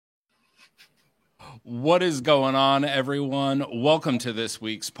What is going on, everyone? Welcome to this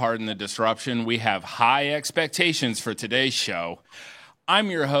week's Pardon the Disruption. We have high expectations for today's show.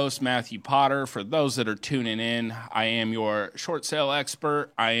 I'm your host, Matthew Potter. For those that are tuning in, I am your short sale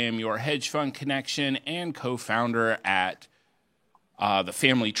expert. I am your hedge fund connection and co-founder at the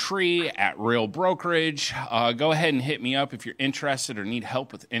Family Tree at Real Brokerage. Go ahead and hit me up if you're interested or need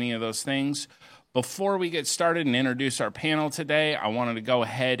help with any of those things. Before we get started and introduce our panel today, I wanted to go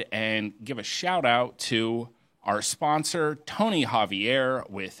ahead and give a shout out to our sponsor, Tony Javier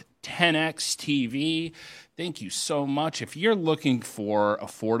with 10X TV. Thank you so much. If you're looking for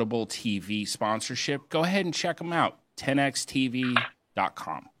affordable TV sponsorship, go ahead and check them out,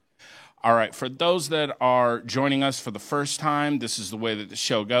 10xtv.com. All right, for those that are joining us for the first time, this is the way that the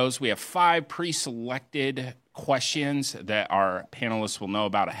show goes. We have 5 pre-selected questions that our panelists will know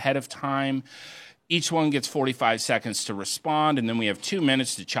about ahead of time. Each one gets 45 seconds to respond, and then we have 2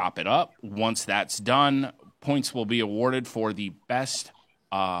 minutes to chop it up. Once that's done, points will be awarded for the best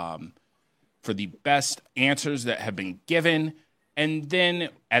answers that have been given. And then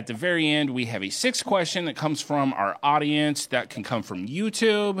at the very end, we have a 6th question that comes from our audience. That can come from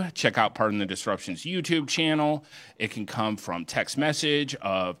YouTube. Check out Pardon the Disruption's YouTube channel. It can come from text message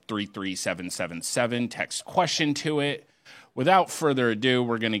of 33777. Text question to it. Without further ado,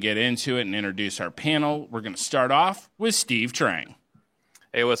 we're going to get into it and introduce our panel. We're going to start off with Steve Trang.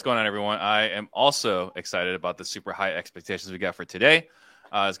 Hey, what's going on, everyone? I am also excited about the super high expectations we got for today.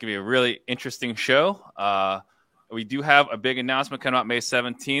 It's going to be a really interesting show. We do have a big announcement coming out May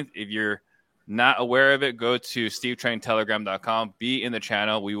 17th. If you're not aware of it, go to stevetrangtelegram.com. Be in the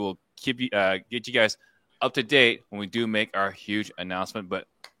channel. We will get you guys up to date when we do make our huge announcement. But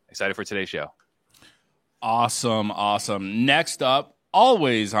excited for today's show. Awesome. Next up,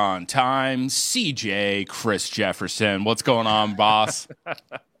 always on time, CJ Chris Jefferson. What's going on, boss?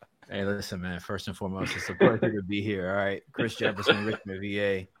 Hey, listen, man. First and foremost, it's a pleasure to be here. All right, Chris Jefferson, Richmond,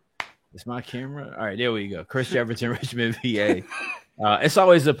 VA. Is my camera? All right, there we go. Chris Jefferson, Richmond, VA. It's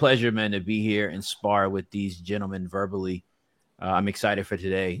always a pleasure, man, to be here and spar with these gentlemen verbally. I'm excited for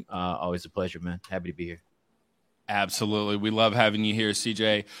today. Always a pleasure, man. Happy to be here. Absolutely. We love having you here,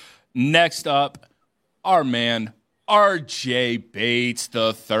 CJ. Next up, our man, RJ Bates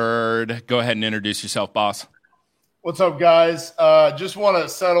III. Go ahead and introduce yourself, boss. What's up, guys? Just want to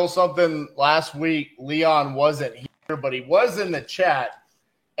settle something. Last week, Leon wasn't here, but he was in the chat,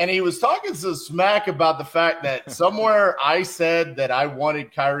 and he was talking some smack about the fact that somewhere I said that I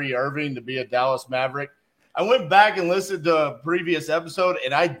wanted Kyrie Irving to be a Dallas Maverick. I went back and listened to a previous episode,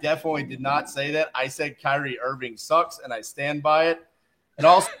 and I definitely did not say that. I said Kyrie Irving sucks, and I stand by it. And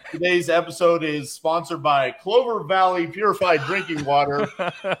also, today's episode is sponsored by Clover Valley Purified Drinking Water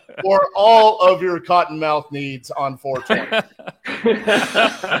for all of your cottonmouth needs on 420.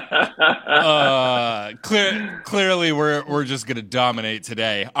 Clearly, we're just going to dominate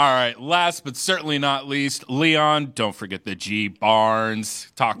today. All right, last but certainly not least, Leon, don't forget the G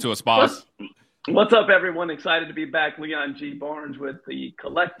Barnes. Talk to us, boss. What's up, everyone? Excited to be back. Leon G. Barnes with the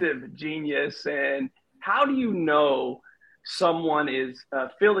Collective Genius. And how do you know someone is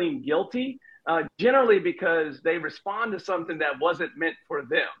feeling guilty? Generally because they respond to something that wasn't meant for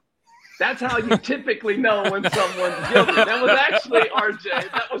them. That's how you typically know when someone's guilty. That was actually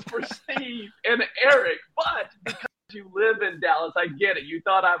RJ. That was for Steve and Eric. But because you live in Dallas, I get it. You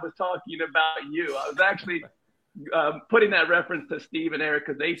thought I was talking about you. I was actually putting that reference to Steve and Eric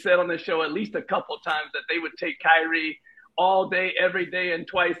because they said on the show at least a couple times that they would take Kyrie all day, every day, and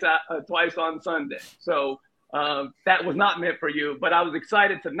twice on Sunday. So that was not meant for you, but I was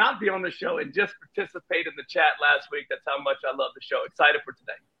excited to not be on the show and just participate in the chat last week. That's how much I love the show. Excited for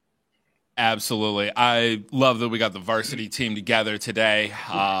today. Absolutely. I love that we got the varsity team together today.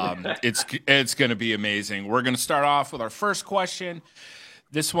 It's going to be amazing. We're going to start off with our first question.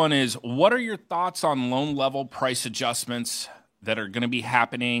 This one is, what are your thoughts on loan level price adjustments that are going to be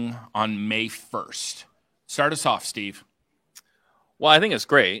happening on May 1st? Start us off, Steve. Well, I think it's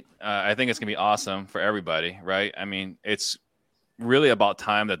great. I think it's going to be awesome for everybody, right? I mean, it's really about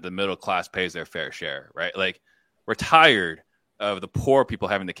time that the middle class pays their fair share, right? Like, we're tired of the poor people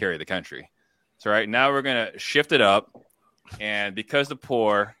having to carry the country. So right now we're going to shift it up. And because the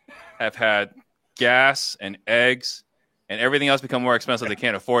poor have had gas and eggs and everything else become more expensive, they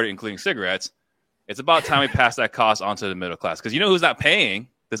can't afford it, including cigarettes, it's about time we pass that cost onto the middle class. Because you know who's not paying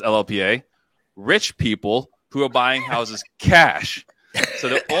this LLPA? Rich people who are buying houses cash. So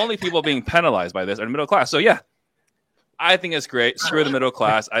the only people being penalized by this are the middle class. So, yeah, I think it's great. Screw the middle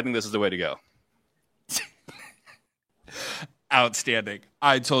class. I think this is the way to go. Outstanding.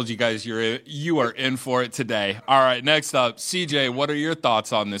 I told you guys you are in for it today. All right, next up, CJ, what are your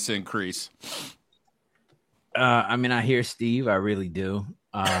thoughts on this increase? I mean, I hear Steve. I really do.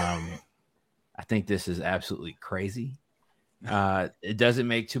 I think this is absolutely crazy. It doesn't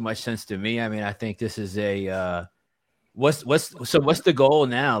make too much sense to me. I mean, I think this is a what's the goal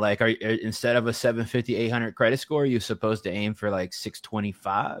now? Like, are instead of a 750, 800 credit score, you're supposed to aim for like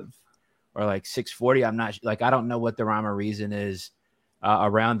 625 or like 640? I'm not like, I don't know what the rhyme or reason is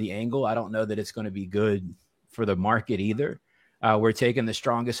around the angle. I don't know that it's going to be good for the market either. We're taking the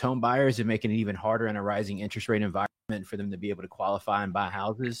strongest home buyers and making it even harder in a rising interest rate environment for them to be able to qualify and buy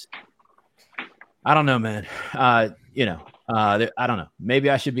houses. I don't know, man. I don't know. Maybe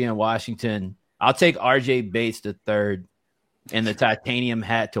I should be in Washington. I'll take RJ Bates III in the titanium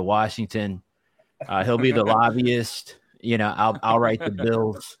hat to Washington. He'll be the lobbyist. I'll write the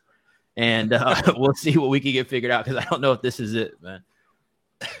bills, and we'll see what we can get figured out, because I don't know if this is it, man.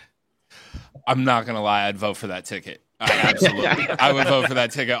 I'm not gonna lie. I'd vote for that ticket. Absolutely, I would vote for that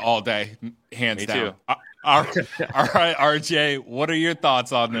ticket all day, hands Me down. too. All right, RJ, what are your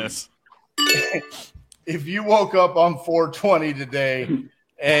thoughts on this? If you woke up on 420 today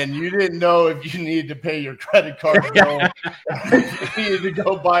and you didn't know if you needed to pay your credit card bill, if you needed to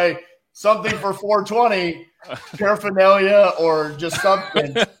go buy something for 420, paraphernalia or just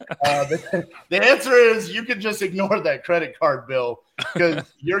something, the answer is you can just ignore that credit card bill,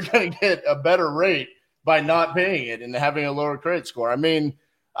 because you're going to get a better rate by not paying it and having a lower credit score. I mean,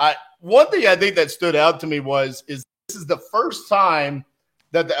 one thing I think that stood out to me is this is the first time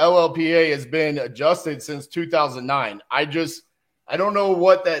that the LLPA has been adjusted since 2009. I don't know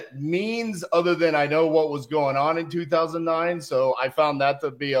what that means, other than I know what was going on in 2009. So I found that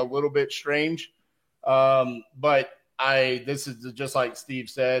to be a little bit strange. But this is just like Steve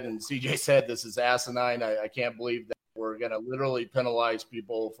said and CJ said, this is asinine. I can't believe that we're going to literally penalize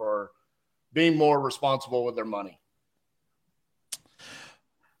people for being more responsible with their money.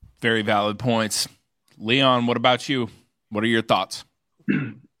 Very valid points. Leon, what about you? What are your thoughts?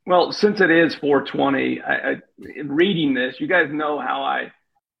 Well, since it is 420, in reading this, you guys know how I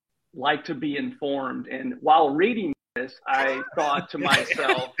like to be informed. And while reading this, I thought to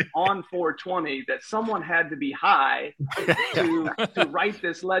myself on 420 that someone had to be high to write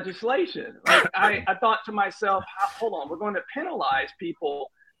this legislation. Like I thought to myself, hold on, we're going to penalize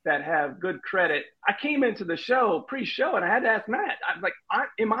people that have good credit. I came into the show, pre-show, and I had to ask Matt, I'm like,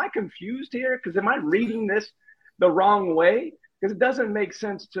 am I confused here? Because am I reading this the wrong way? Because it doesn't make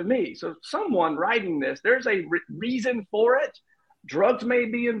sense to me. So someone writing this, there's a reason for it. Drugs may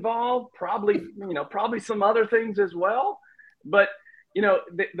be involved, probably some other things as well. But,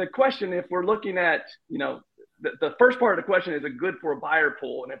 the question, if we're looking at, the first part of the question, is it good for a buyer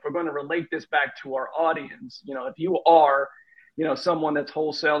pool? And if we're going to relate this back to our audience, if you are, someone that's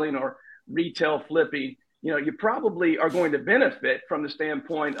wholesaling or retail flipping, you probably are going to benefit from the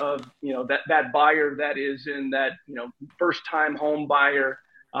standpoint of, that buyer that is in that, first time home buyer.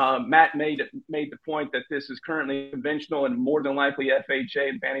 Matt made the point that this is currently conventional and more than likely FHA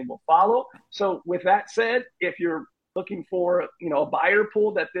and Fannie will follow. So with that said, if you're looking for, a buyer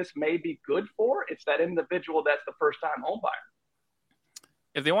pool that this may be good for, it's that individual that's the first time home buyer.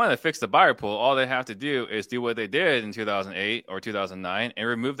 If they want to fix the buyer pool, all they have to do is do what they did in 2008 or 2009 and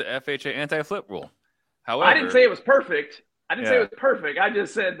remove the FHA anti-flip rule. However, I didn't say it was perfect. I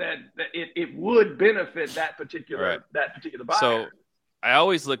just said that it would benefit that particular buyer. So I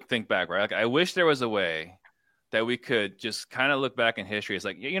always think back, right? Like, I wish there was a way that we could just kind of look back in history. It's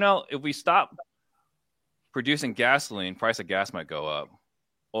like, if we stop producing gasoline, price of gas might go up.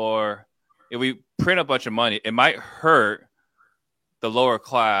 Or if we print a bunch of money, it might hurt the lower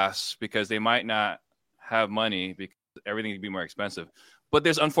class because they might not have money because everything would be more expensive. But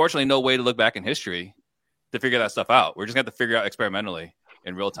there's unfortunately no way to look back in history to figure that stuff out. We're just going to have to figure it out experimentally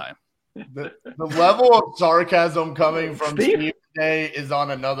in real time. The level of sarcasm coming from Steve today is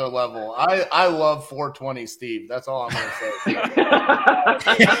on another level. I love 420 Steve. That's all I'm going to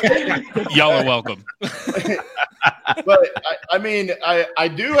say. Y'all are welcome. But I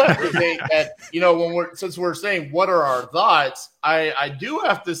do have to think that, since we're saying what are our thoughts, I do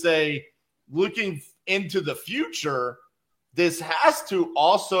have to say, looking into the future, this has to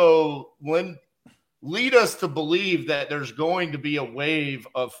also lead us to believe that there's going to be a wave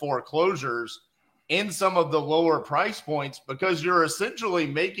of foreclosures in some of the lower price points, because you're essentially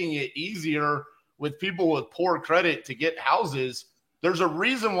making it easier with people with poor credit to get houses. There's a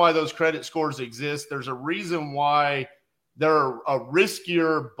reason why those credit scores exist. There's a reason why they're a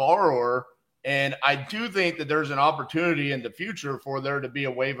riskier borrower. And I do think that there's an opportunity in the future for there to be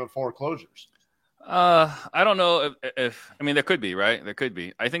a wave of foreclosures. I don't know if there could be, right? There could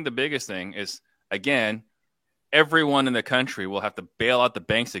be. I think the biggest thing is, again, everyone in the country will have to bail out the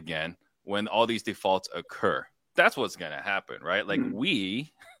banks again when all these defaults occur. That's what's going to happen, right? Like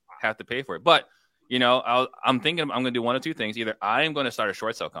we have to pay for it. But, you know, I'm thinking I'm going to do one of two things. Either I am going to start a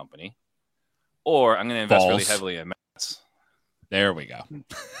short sale company or I'm going to invest really heavily in Mets. There we go.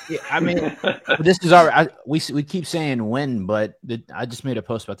 Yeah, I mean, this is our. We keep saying when, but I just made a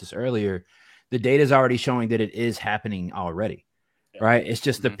post about this earlier. The data is already showing that it is happening already, right? It's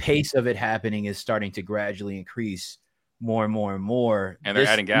just the pace of it happening is starting to gradually increase more and more and more. And they're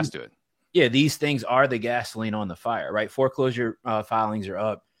adding gas to it. Yeah, these things are the gasoline on the fire, right? Foreclosure filings are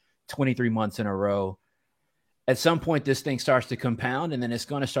up 23 months in a row. At some point, this thing starts to compound, and then it's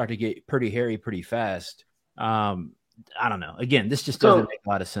going to start to get pretty hairy pretty fast. I don't know. Again, this just doesn't make a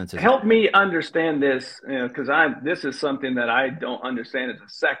lot of sense. Help me understand this, because this is something that I don't understand as a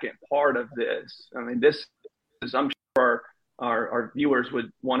second part of this. I mean, this is, I'm sure our viewers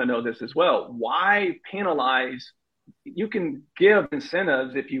would want to know this as well. Why penalize? You can give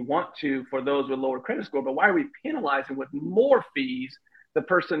incentives if you want to for those with lower credit score, but why are we penalizing with more fees the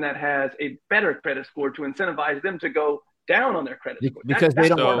person that has a better credit score to incentivize them to go down on their credit score? Because they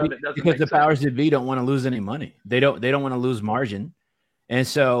don't because the powers that be don't want to lose any money. They don't want to lose margin. And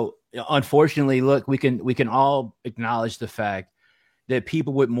so unfortunately, look, we can all acknowledge the fact that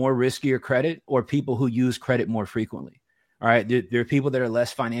people with more riskier credit or people who use credit more frequently. All right. There are people that are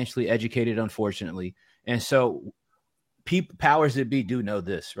less financially educated, unfortunately. And so powers that be do know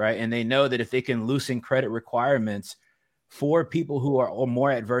this, right? And they know that if they can loosen credit requirements for people who are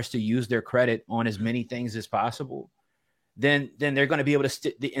more adverse to use their credit on as many things as possible, then they're going to be able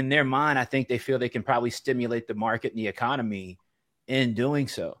to, in their mind, I think they feel they can probably stimulate the market and the economy in doing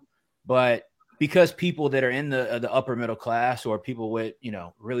so. But because people that are in the upper middle class or people with,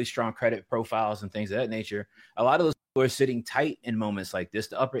 really strong credit profiles and things of that nature, a lot of those people are sitting tight in moments like this.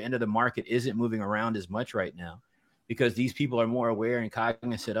 The upper end of the market isn't moving around as much right now because these people are more aware and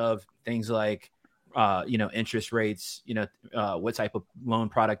cognizant of things like, interest rates, what type of loan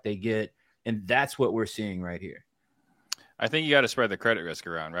product they get. And that's what we're seeing right here. I think you got to spread the credit risk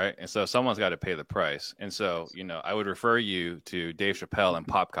around, right? And so someone's got to pay the price. And so, I would refer you to Dave Chappelle and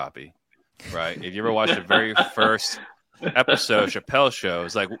Pop Copy, right? If you ever watched the very first episode, Chappelle show,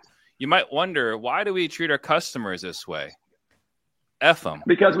 it's like, you might wonder, why do we treat our customers this way? F them.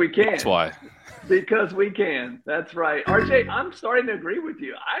 Because we can. That's why. Because we can. That's right. RJ, I'm starting to agree with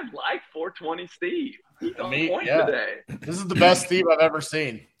you. I like 420 Steve. He's on point today. This is the best Steve I've ever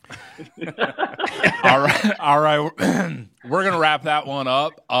seen. All right. We're gonna wrap that one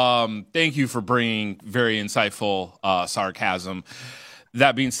up. Thank you for bringing very insightful sarcasm.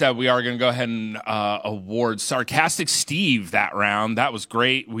 That being said, we are going to go ahead and award Sarcastic Steve that round. That was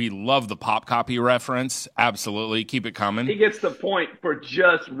great. We love the Pop Copy reference. Absolutely. Keep it coming. He gets the point for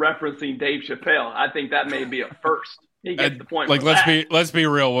just referencing Dave Chappelle. I think that may be a first. He gets the point. Like, let's be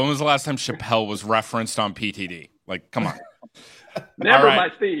real. When was the last time Chappelle was referenced on PTD? Like, come on. Never by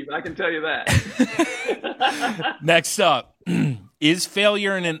Steve. I can tell you that. Next up, is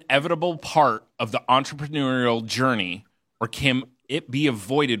failure an inevitable part of the entrepreneurial journey, or can it be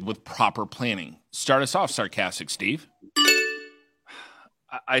avoided with proper planning? Start us off, Sarcastic Steve.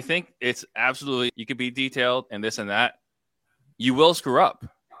 I think it's absolutely, you could be detailed and this and that. You will screw up.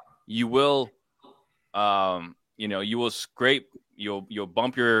 You will, you will scrape, you'll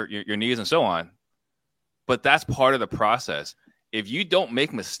bump your knees and so on. But that's part of the process. If you don't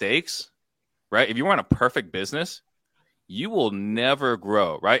make mistakes, right? If you run a perfect business, you will never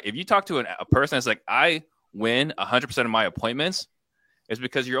grow, right? If you talk to a person that's like, I win 100% of my appointments, it's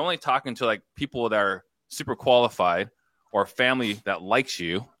because you're only talking to like people that are super qualified or family that likes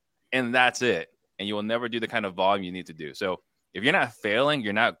you, and that's it. And you will never do the kind of volume you need to do. So if you're not failing,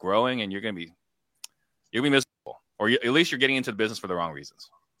 you're not growing, and you're gonna be miserable, or at least you're getting into the business for the wrong reasons.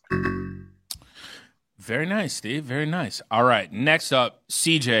 Very nice, Steve. Very nice. All right. Next up,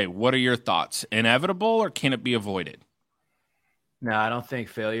 CJ, what are your thoughts? Inevitable, or can it be avoided? No, I don't think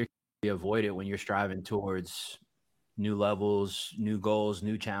failure can be avoided when you're striving towards new levels, new goals,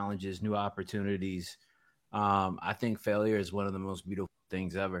 new challenges, new opportunities. I think failure is one of the most beautiful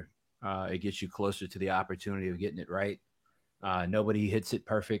things ever. It gets you closer to the opportunity of getting it right. Nobody hits it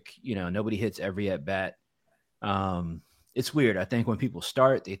perfect. Nobody hits every at bat. It's weird. I think when people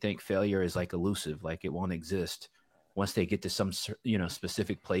start, they think failure is like elusive, like it won't exist. Once they get to some,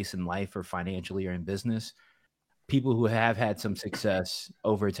 specific place in life or financially or in business, people who have had some success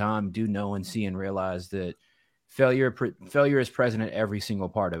over time do know and see and realize that failure is present at every single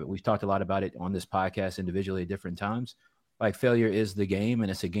part of it. We've talked a lot about it on this podcast individually at different times. Like, failure is the game,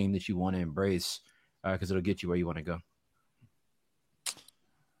 and it's a game that you want to embrace because it'll get you where you want to go.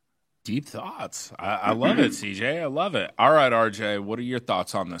 Deep thoughts. I love it, CJ. I love it. All right, RJ, what are your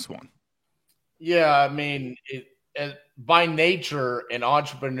thoughts on this one? Yeah, I mean, by nature, an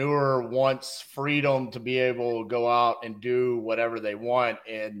entrepreneur wants freedom to be able to go out and do whatever they want.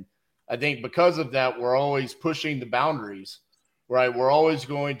 And I think because of that, we're always pushing the boundaries, right? We're always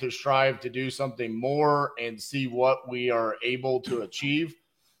going to strive to do something more and see what we are able to achieve.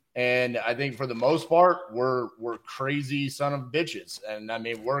 And I think for the most part, we're crazy son of bitches. And I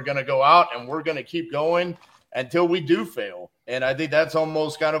mean, we're going to go out and we're going to keep going until we do fail. And I think that's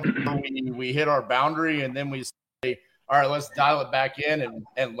almost kind of where we hit our boundary, and then we say, all right, let's dial it back in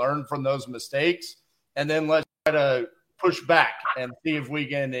and learn from those mistakes. And then let's try to push back and see if we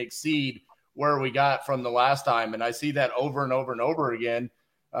can exceed where we got from the last time. And I see that over and over and over again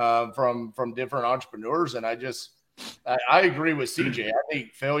from different entrepreneurs. And I agree with CJ. I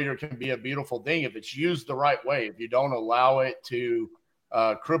think failure can be a beautiful thing if it's used the right way. If you don't allow it to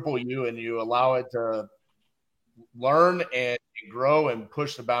cripple you and you allow it to learn and grow and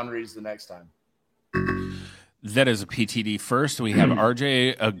push the boundaries the next time. That is a PTD first. We have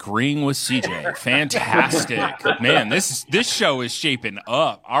RJ agreeing with CJ. Fantastic. Man, this show is shaping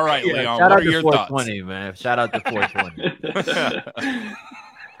up. All right, Leon, what are your thoughts? Man. Shout out to 420.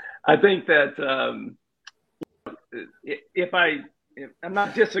 I think that if I'm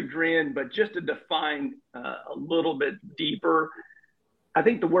not disagreeing, but just to define a little bit deeper, I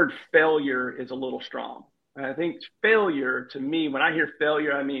think the word failure is a little strong. I think failure, to me, when I hear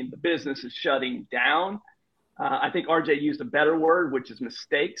failure, I mean the business is shutting down. I think RJ used a better word, which is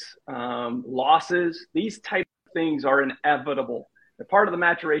mistakes, losses. These types of things are inevitable. They're part of the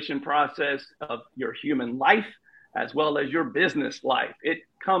maturation process of your human life as well as your business life. It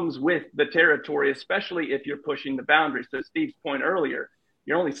comes with the territory, especially if you're pushing the boundaries. To Steve's point earlier,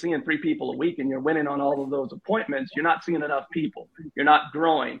 you're only seeing 3 people a week and you're winning on all of those appointments. You're not seeing enough people. You're not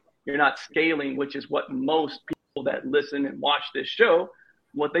growing. You're not scaling, which is what most people that listen and watch this show,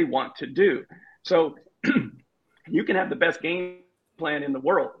 what they want to do. So you can have the best game plan in the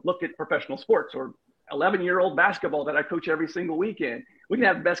world. Look at professional sports or 11-year-old basketball that I coach every single weekend. We can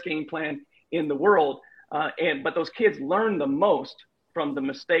have the best game plan in the world. But those kids learn the most from the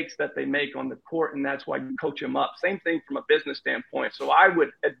mistakes that they make on the court, and that's why you coach them up. Same thing from a business standpoint. So I would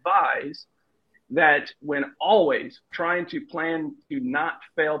advise that when always trying to plan to not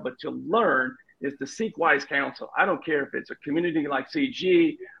fail but to learn is to seek wise counsel. I don't care if it's a community like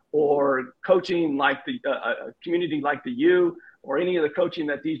CG or coaching like a community like the U or any of the coaching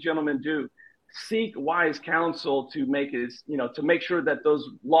that these gentlemen do. Seek wise counsel to make sure that those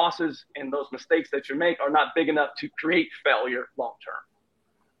losses and those mistakes that you make are not big enough to create failure long term.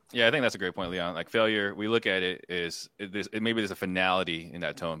 Yeah, I think that's a great point, Leon. Like failure, we look at it maybe there's a finality in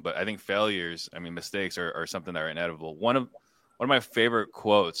that tone, but I think mistakes are something that are inevitable. One of my favorite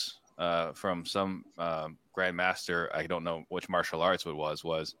quotes from some grandmaster, I don't know which martial arts it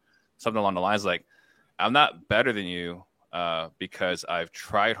was something along the lines like, "I'm not better than you because I've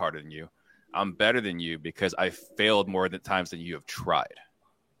tried harder than you. I'm better than you because I failed more times than you have tried."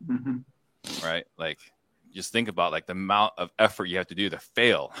 Mm-hmm. Right? Like, just think about like the amount of effort you have to do to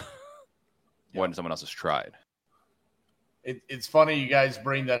fail when someone else has tried. It's funny you guys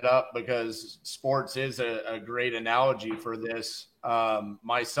bring that up because sports is a great analogy for this.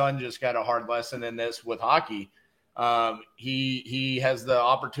 My son just got a hard lesson in this with hockey. He has the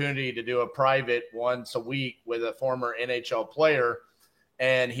opportunity to do a private once a week with a former NHL player.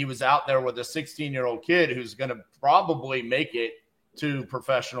 And he was out there with a 16-year-old kid who's going to probably make it to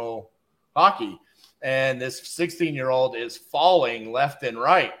professional hockey. And this 16-year-old is falling left and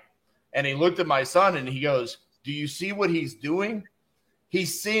right. And he looked at my son and he goes, "Do you see what he's doing?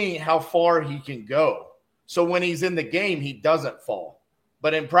 He's seeing how far he can go. So when he's in the game, he doesn't fall.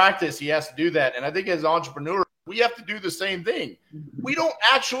 But in practice, he has to do that." And I think as entrepreneurs, we have to do the same thing. We don't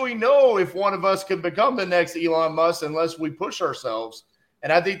actually know if one of us can become the next Elon Musk unless we push ourselves.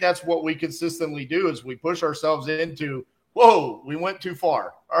 And I think that's what we consistently do is we push ourselves into, whoa, we went too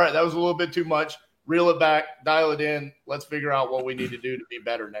far. All right, that was a little bit too much. Reel it back, dial it in. Let's figure out what we need to do to be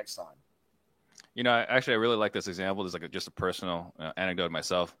better next time. You know, I really like this example. There's just a personal anecdote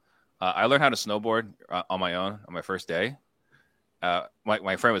myself. I learned how to snowboard on my own on my first day.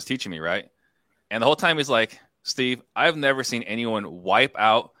 My friend was teaching me, right? And the whole time he's like, "Steve, I've never seen anyone wipe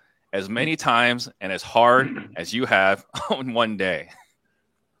out as many times and as hard as you have on one day."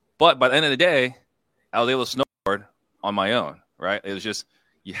 But by the end of the day, I was able to snowboard on my own, right? It was just,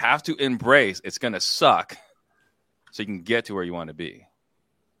 you have to embrace it's going to suck so you can get to where you want to be.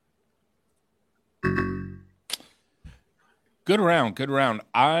 Good round.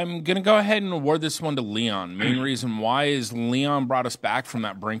 I'm going to go ahead and award this one to Leon. Main reason why is Leon brought us back from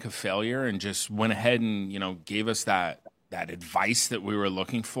that brink of failure and just went ahead and, gave us that advice that we were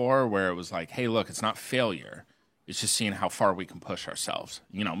looking for, where it was like, hey, look, it's not failure. It's just seeing how far we can push ourselves,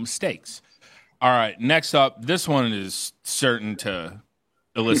 mistakes. All right, next up, this one is certain to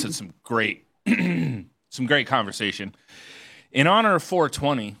elicit some great conversation. In honor of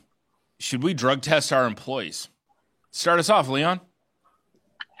 420, should we drug test our employees? Start us off, Leon.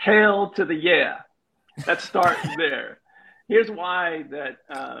 Hail to the yeah. Let's start there. Here's why that,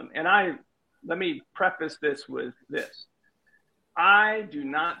 let me preface this with this. I do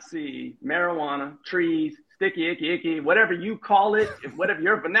not see marijuana, trees, sticky, icky, whatever you call it, whatever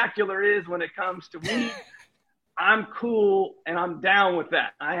your vernacular is when it comes to weed, I'm cool and I'm down with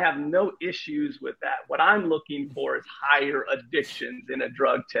that. I have no issues with that. What I'm looking for is higher addictions in a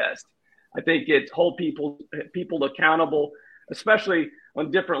drug test. I think it's hold people accountable, especially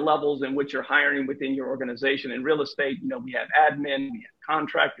on different levels in which you're hiring within your organization. In real estate, we have admin, we have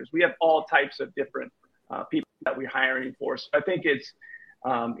contractors, we have all types of different people that we're hiring for. So I think it's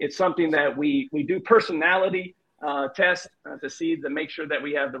something that we do personality tests to see to make sure that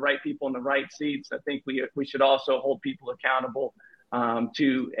we have the right people in the right seats. I think we should also hold people accountable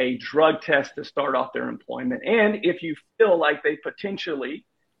to a drug test to start off their employment. And if you feel like they potentially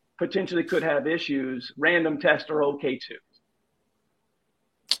could have issues, random tests are okay too.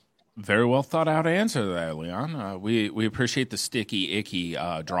 Very well thought out answer there, Leon. We appreciate the sticky, icky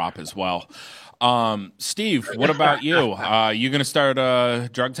drop as well. Steve, what about you? You going to start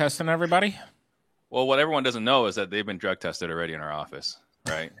drug testing everybody? Well, what everyone doesn't know is that they've been drug tested already in our office,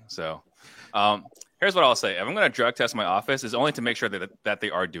 right? So here's what I'll say. If I'm going to drug test my office, is only to make sure that they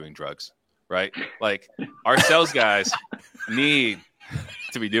are doing drugs, right? Like our sales guys need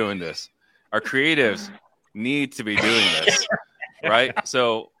to be doing this. Our creatives need to be doing this, right?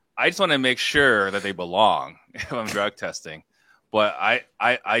 So I just want to make sure that they belong if I'm drug testing. But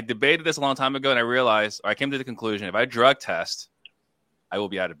I debated this a long time ago, and I came to the conclusion, if I drug test, I will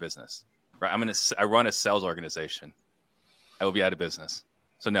be out of business. Right? I run a sales organization. I will be out of business.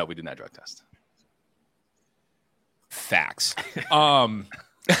 So no, we do not drug test. Facts.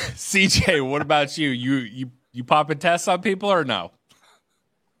 CJ, what about you? You popping tests on people or no?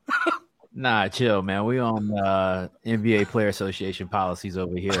 Nah, chill, man. We on NBA Player Association policies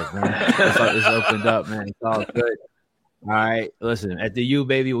over here, man. It's opened up, man. It's all good. All right, listen. At the U,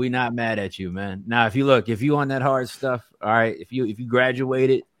 baby, we not mad at you, man. Now, if you on that hard stuff, all right. If you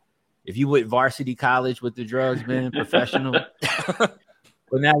graduated, if you went varsity college with the drugs, man, professional. But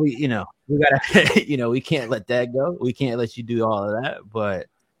now we gotta, we can't let that go. We can't let you do all of that. But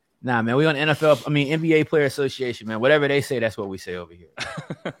nah, man, we on NBA Player Association, man. Whatever they say, that's what we say over here.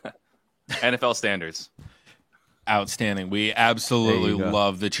 NFL standards. Outstanding. We absolutely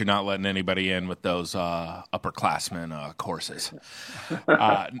love that you're not letting anybody in with those upperclassmen courses.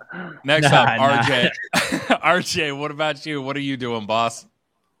 Next up, RJ. RJ, what about you? What are you doing, boss?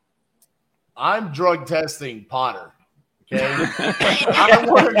 I'm drug testing Potter. Okay. I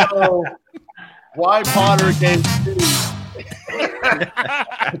want to know why Potter gave Steve.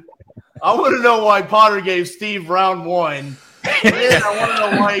 I want to know why Potter gave Steve round 1. And then I want to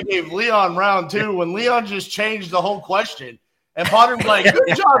know why he gave Leon round 2 when Leon just changed the whole question. And Potter's like,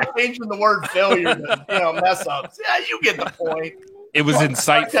 good job changing the word failure to mess ups. Yeah, you get the point. It was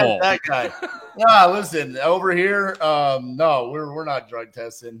insightful. That guy. Nah, listen, over here, no, we're not drug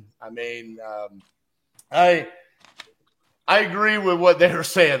testing. I mean, I agree with what they were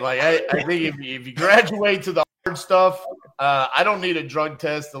saying. Like, I think if you graduate to the hard stuff, I don't need a drug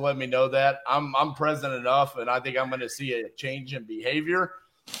test to let me know that. I'm present enough, and I think I'm going to see a change in behavior.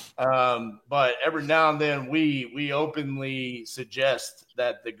 But every now and then, we openly suggest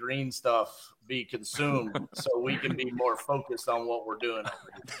that the green stuff be consumed so we can be more focused on what we're doing over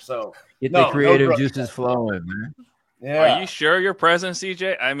here. So get the creative juices flowing, man. Yeah. Are you sure you're present,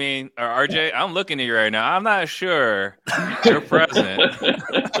 CJ? I mean, or RJ? I'm looking at you right now. I'm not sure you're present.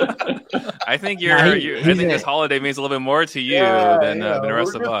 I think I think this holiday means a little bit more to you than the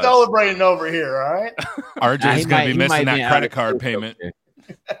rest of us. We're celebrating over here, all right? RJ's going to be missing that credit card payment.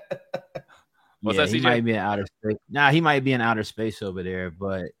 What's that, CJ? He might be in outer space. He might be in outer space over there,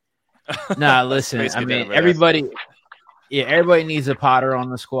 but listen, I mean, everybody needs a Potter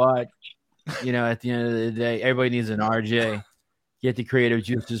on the squad. At the end of the day, everybody needs an RJ. Get the creative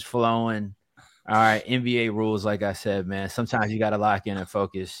juices flowing. All right, NBA rules, like I said, man. Sometimes you got to lock in and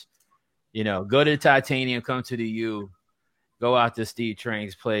focus. Go to the Titanium, come to the U, go out to Steve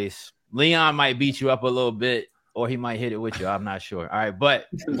Train's place. Leon might beat you up a little bit, or he might hit it with you. I'm not sure. All right, but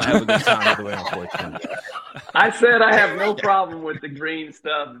have a good time either way, unfortunately. I said I have no problem with the green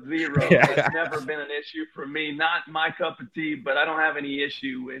stuff, zero. It's never been an issue for me. Not my cup of tea, but I don't have any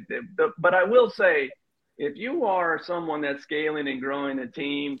issue with it. But I will say, if you are someone that's scaling and growing a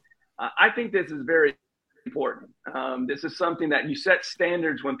team, I think this is very important. This is something that you set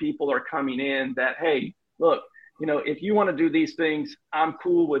standards when people are coming in that, hey, look, if you want to do these things, I'm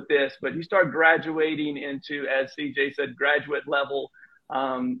cool with this. But you start graduating into, as CJ said, graduate level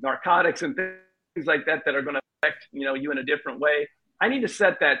narcotics and things like that are going to affect, you in a different way. I need to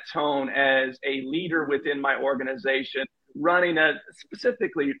set that tone as a leader within my organization, running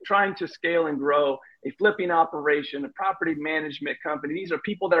specifically trying to scale and grow a flipping operation, a property management company. These are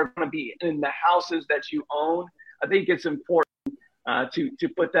people that are going to be in the houses that you own. I think it's important to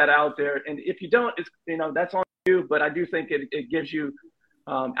put that out there. And if you don't, that's on you. But I do think it gives you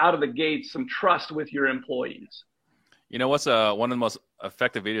out of the gate some trust with your employees. What's one of the most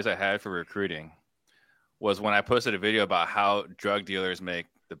effective videos I had for recruiting was when I posted a video about how drug dealers make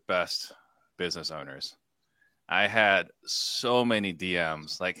the best business owners. I had so many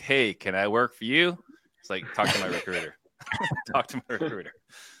DMs like, hey, can I work for you? It's like, talk to my recruiter. Talk to my recruiter.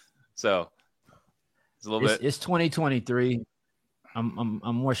 So it's a little bit. It's 2023. I'm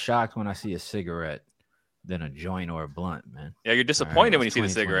more shocked when I see a cigarette than a joint or a blunt, man. Yeah, you're disappointed when you see the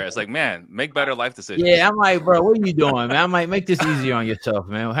cigarette. It's like, man, make better life decisions. Yeah, I'm like, bro, what are you doing, man? I'm like, make this easier on yourself,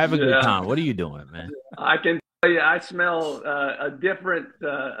 man. Have a good time. What are you doing, man? I can tell you, I smell a different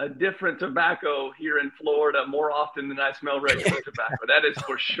tobacco here in Florida more often than I smell regular tobacco. That is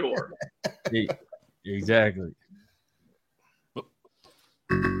for sure. Exactly.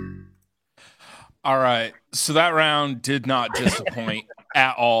 All right. So that round did not disappoint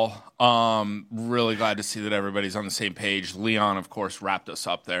at all. Really glad to see that everybody's on the same page. Leon, of course, wrapped us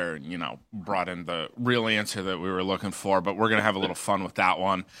up there and, brought in the real answer that we were looking for, but we're going to have a little fun with that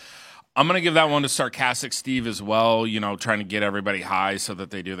one. I'm going to give that one to Sarcastic Steve as well, trying to get everybody high so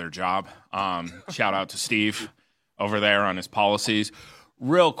that they do their job. Shout out to Steve over there on his policies.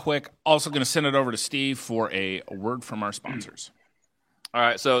 Real quick, also going to send it over to Steve for a word from our sponsors. All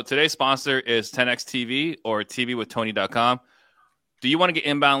right, so today's sponsor is 10X TV or TVWithTony.com. Do you want to get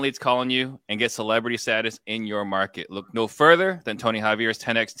inbound leads calling you and get celebrity status in your market? Look no further than Tony Javier's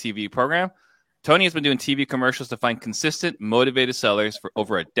 10X TV program. Tony has been doing TV commercials to find consistent, motivated sellers for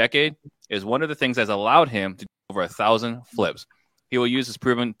over a decade. It is one of the things that has allowed him to do over 1,000 flips. He will use his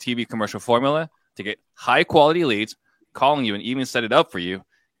proven TV commercial formula to get high-quality leads, calling you and even set it up for you.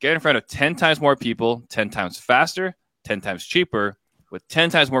 Get in front of 10 times more people, 10 times faster, 10 times cheaper, with 10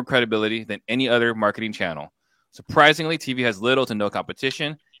 times more credibility than any other marketing channel. Surprisingly, TV has little to no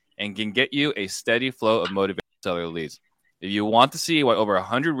competition and can get you a steady flow of motivated seller leads. If you want to see why over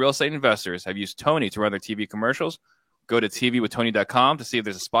 100 real estate investors have used Tony to run their TV commercials, go to TVWithTony.com to see if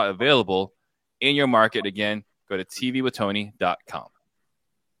there's a spot available in your market. Again, go to TVWithTony.com.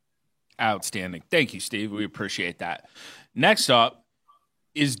 Outstanding. Thank you, Steve. We appreciate that. Next up,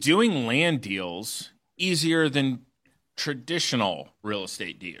 is doing land deals easier than traditional real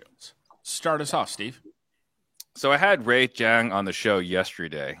estate deals? Start us off, Steve. So I had Ray Jiang on the show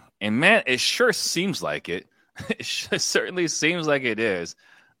yesterday, and man, it sure seems like it. It certainly seems like it is.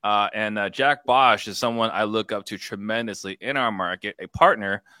 And Jack Bosch is someone I look up to tremendously in our market, a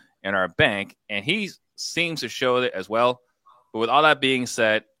partner in our bank, and he seems to show it as well. But with all that being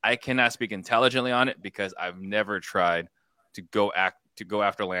said, I cannot speak intelligently on it because I've never tried to go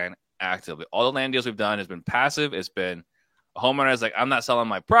after land actively. All the land deals we've done has been passive. It's been a homeowner is like, I'm not selling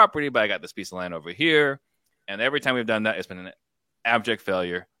my property, but I got this piece of land over here. And every time we've done that, it's been an abject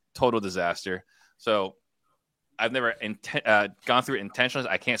failure, total disaster. So I've never gone through it intentionally.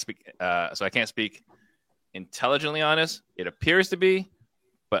 I can't speak, so I can't speak intelligently on this. It appears to be,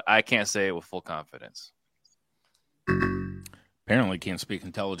 but I can't say it with full confidence. Apparently can't speak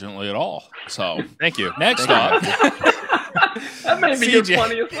intelligently at all. So thank you. Next up. That may be your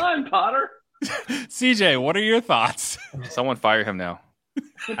funniest line, Potter. CJ, what are your thoughts? Someone fire him now.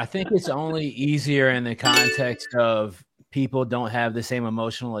 I think it's only easier in the context of people don't have the same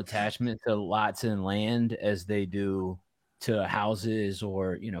emotional attachment to lots and land as they do to houses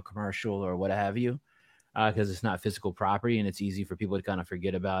or, commercial or what have you, because it's not physical property and it's easy for people to kind of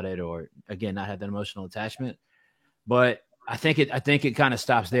forget about it or, again, not have that emotional attachment. But I think it kind of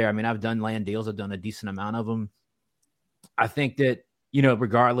stops there. I mean, I've done land deals. I've done a decent amount of them. I think that,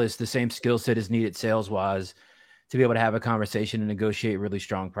 regardless, the same skill set is needed sales-wise to be able to have a conversation and negotiate really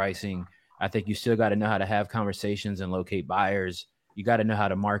strong pricing. I think you still got to know how to have conversations and locate buyers. You got to know how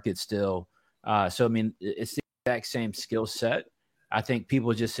to market still. So, I mean, it's the exact same skill set. I think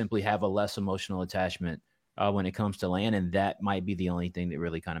people just simply have a less emotional attachment when it comes to land, and that might be the only thing that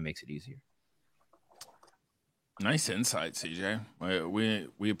really kind of makes it easier. Nice insight, CJ.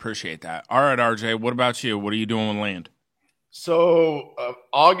 We appreciate that. All right, RJ, what about you? What are you doing with land? So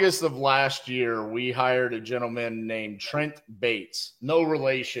August of last year, we hired a gentleman named Trent Bates, no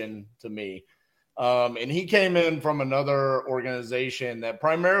relation to me. And he came in from another organization that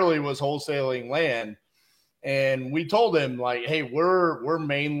primarily was wholesaling land. And we told him, like, hey, we're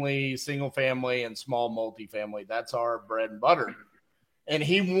mainly single family and small multifamily. That's our bread and butter. And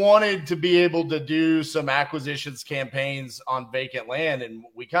he wanted to be able to do some acquisitions campaigns on vacant land. And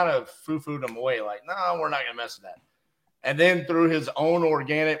we kind of foo-fooed him away, like, no, we're not going to mess with that. And then through his own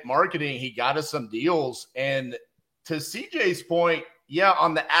organic marketing, he got us some deals. And to CJ's point, yeah,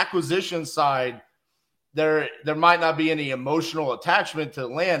 on the acquisition side, there might not be any emotional attachment to the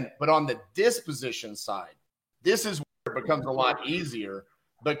land, but on the disposition side, this is where it becomes a lot easier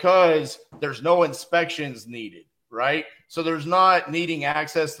because there's no inspections needed, right? So there's not needing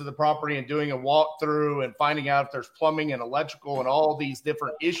access to the property and doing a walkthrough and finding out if there's plumbing and electrical and all these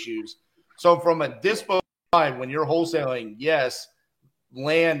different issues. So from a dispo side, when you're wholesaling, yes,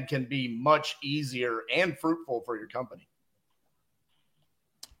 land can be much easier and fruitful for your company.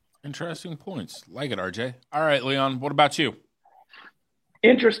 Interesting points. Like it, RJ. All right, Leon, what about you?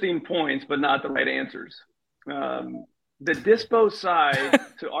 Interesting points, but not the right answers. The dispo side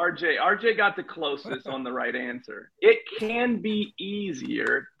to RJ got the closest on the right answer. It can be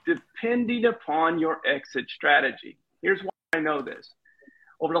easier depending upon your exit strategy. Here's why I know this.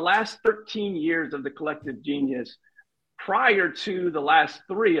 Over the last 13 years of the Collective Genius, prior to the last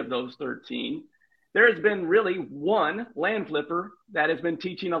 3 of those 13, there has been really one land flipper that has been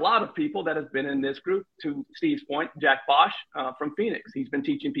teaching a lot of people that has been in this group. To Steve's point, Jack Bosch from Phoenix. He's been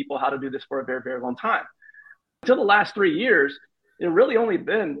teaching people how to do this for a very, very long time. Until the last 3 years, there really only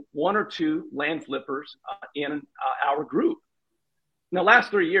been 1 or 2 land flippers in our group. In the last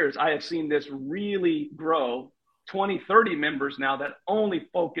 3 years, I have seen this really grow. 20, 30 members now that only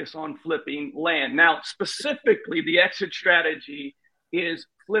focus on flipping land. Now, specifically, the exit strategy is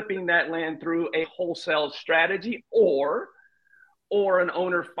flipping that land through a wholesale strategy or an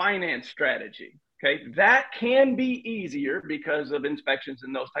owner finance strategy. Okay, that can be easier because of inspections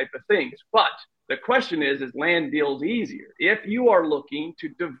and those type of things. But the question is land deals easier? If you are looking to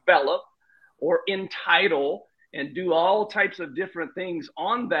develop or entitle and do all types of different things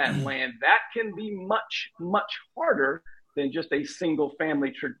on that land, that can be much, much harder than just a single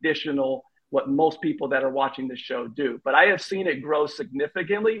family traditional, what most people that are watching the show do. But I have seen it grow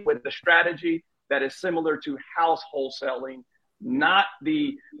significantly with the strategy that is similar to house wholesaling, not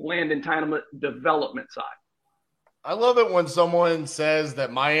the land entitlement development side. I love it when someone says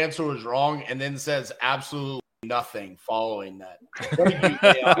that my answer was wrong and then says absolutely nothing following that. Thank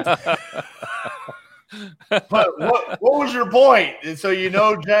you, But what was your point? And so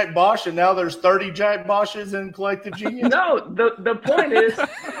Jack Bosch, and now there's 30 Jack Bosches in Collective Genius? No, the point is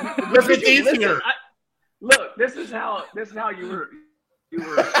it's easier. Look, this is how you were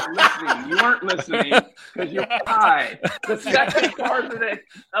listening. You weren't listening because you're high. The second part of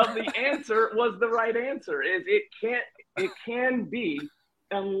the answer was the right answer. It can be,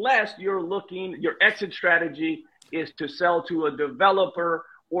 unless you're looking, your exit strategy is to sell to a developer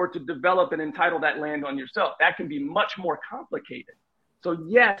or to develop and entitle that land on yourself. That can be much more complicated. So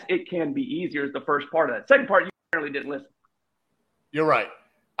yes, it can be easier is the first part of that. Second part, you apparently didn't listen. You're right.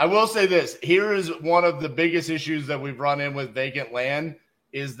 I will say this. Here is one of the biggest issues that we've run in with vacant land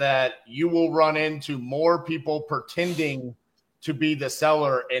is that you will run into more people pretending to be the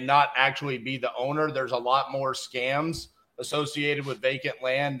seller and not actually be the owner. There's a lot more scams associated with vacant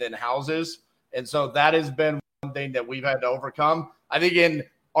land than houses. And so that has been one thing that we've had to overcome. I think in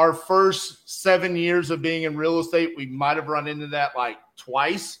our first 7 years of being in real estate, we might have run into that like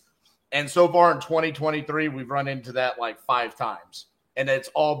twice. And so far in 2023, we've run into that like 5 times. And it's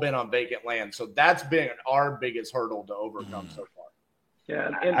all been on vacant land. So that's been our biggest hurdle to overcome so far.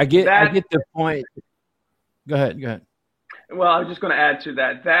 Yeah, and I get the point. Go ahead. Well, I was just going to add to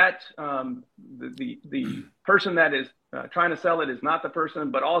that. The person that is trying to sell it is not the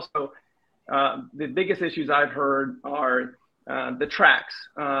person, but also the biggest issues I've heard are the tracks.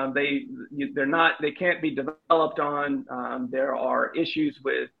 They can't be developed on. There are issues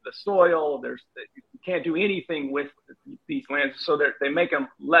with the soil. You can't do anything with these lands, so they make them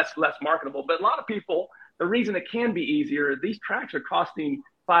less marketable. But a lot of people, the reason it can be easier, these tracks are costing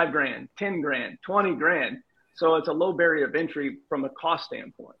 $5,000, $10,000, $20,000. So it's a low barrier of entry from a cost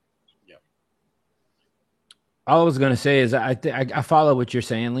standpoint. Yeah. All I was going to say is I follow what you're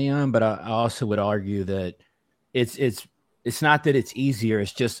saying, Leon, but I also would argue that it's not that it's easier.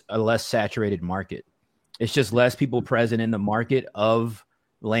 It's just a less saturated market. It's just less people present in the market of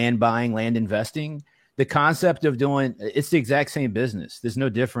land buying, land investing. The concept of it's the exact same business. There's no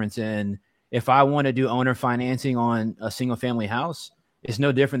difference in if I want to do owner financing on a single family house, it's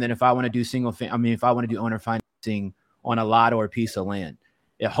no different than if I want to do if I want to do owner financing on a lot or a piece of land.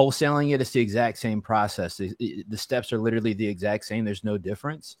 Wholesaling it's the exact same process. The steps are literally the exact same. There's no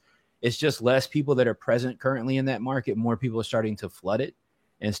difference. It's just less people that are present currently in that market. More people are starting to flood it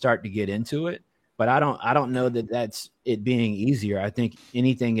and start to get into it. But I don't know that that's it being easier. I think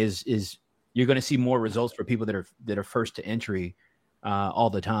anything is you're going to see more results for people that are first to entry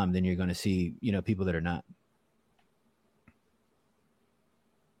all the time than you're going to see, people that are not.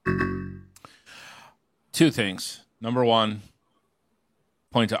 Two things. Number one,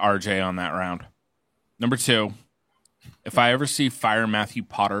 point to RJ on that round. Number two, if I ever see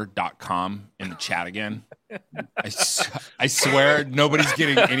firematthewpotter.com in the chat again, I swear nobody's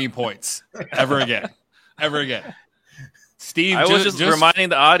getting any points ever again. Steve, I was just reminding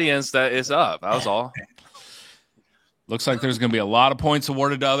the audience that it's up. That was all. Looks like there's going to be a lot of points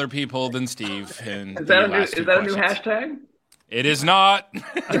awarded to other people than Steve. Is that a new hashtag? It is not.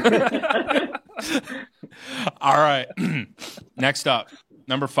 All right. Next up,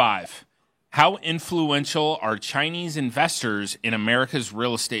 number 5. How influential are Chinese investors in America's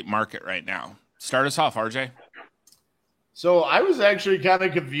real estate market right now? Start us off, RJ. So I was actually kind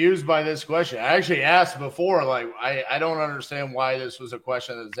of confused by this question. I actually asked before, I don't understand why this was a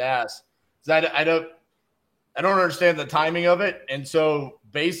question that's asked. I don't understand the timing of it. And so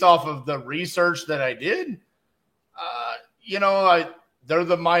based off of the research that I did, they're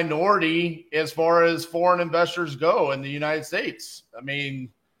the minority as far as foreign investors go in the United States. I mean,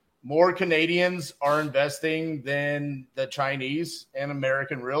 more Canadians are investing than the Chinese in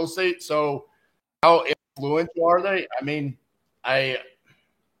American real estate. So how influential are they? I mean,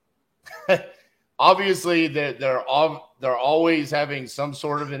 obviously they're always having some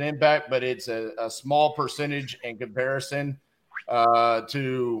sort of an impact, but it's a small percentage in comparison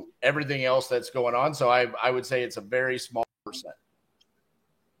to everything else that's going on. So I would say it's a very small percent.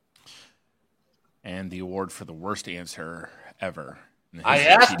 And the award for the worst answer ever. I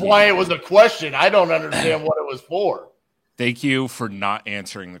asked why it was a question. I don't understand what it was for. Thank you for not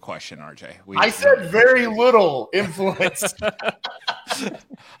answering the question, RJ. I said very little influence.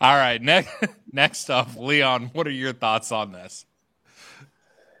 All right. Next up, Leon, what are your thoughts on this?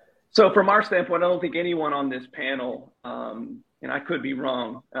 So from our standpoint, I don't think anyone on this panel, and I could be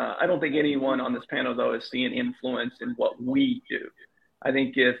wrong, I don't think anyone on this panel, though, is seeing influence in what we do. I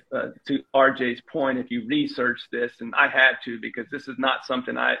think if, to RJ's point, if you research this, and I had to because this is not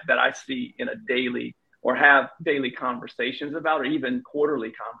something that I see in a daily or have daily conversations about or even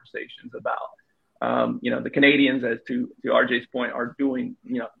quarterly conversations about. The Canadians, as to RJ's point, are doing,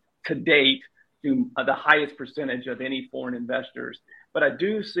 to date, the highest percentage of any foreign investors. But I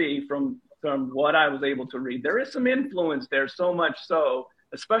do see from what I was able to read, there is some influence there, so much so,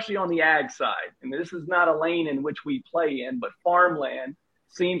 especially on the ag side. And this is not a lane in which we play in, but farmland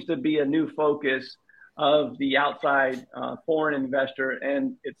seems to be a new focus of the outside foreign investor.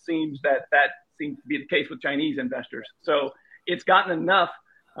 And it seems that seems to be the case with Chinese investors. So it's gotten enough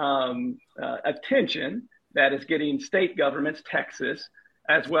attention that it's getting state governments, Texas,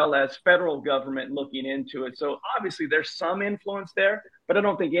 as well as federal government looking into it. So obviously there's some influence there, but I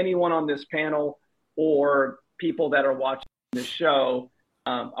don't think anyone on this panel or people that are watching this show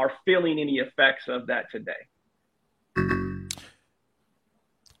are feeling any effects of that today.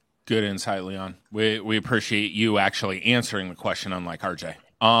 Good insight, Leon. We appreciate you actually answering the question, unlike RJ.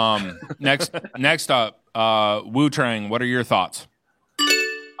 Next up, Wu Trang, what are your thoughts?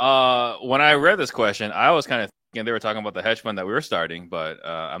 When I read this question, I was kind of thinking they were talking about the hedge fund that we were starting, but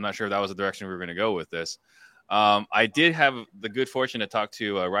I'm not sure if that was the direction we were going to go with this. I did have the good fortune to talk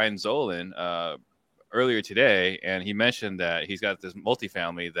to Ryan Zolan earlier today, and he mentioned that he's got this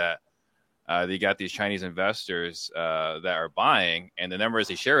multifamily that they got these Chinese investors that are buying, and the numbers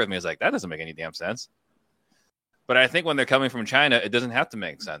he shared with me is like, that doesn't make any damn sense. But I think when they're coming from China, it doesn't have to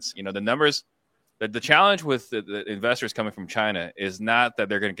make sense. The numbers, the challenge with the investors coming from China is not that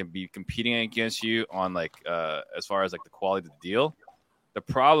they're going to be competing against you on as far as the quality of the deal. The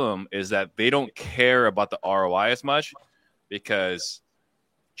problem is that they don't care about the ROI as much because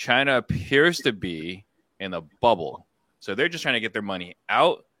China appears to be in a bubble. So they're just trying to get their money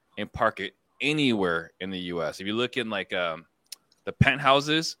out and park it anywhere in the U.S. If you look in the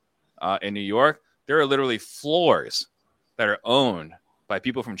penthouses in New York, there are literally floors that are owned by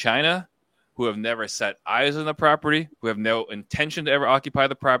people from China who have never set eyes on the property, who have no intention to ever occupy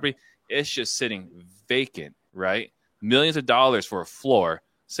the property. It's just sitting vacant, right? Millions of dollars for a floor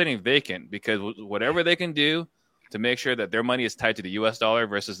sitting vacant because whatever they can do to make sure that their money is tied to the U.S. dollar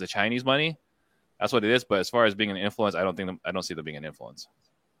versus the Chinese money, that's what it is. But as far as being an influence, I don't see them being an influence.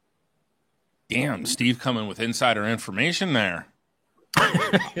 Damn, Steve coming with insider information there.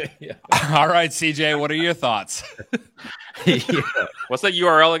 Yeah. All right, CJ, what are your thoughts? What's that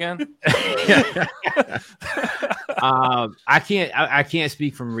URL again? I can't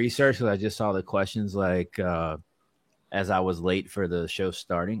speak from research because I just saw the questions as I was late for the show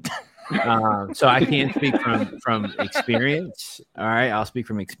starting. So I can't speak from experience. All right, I'll speak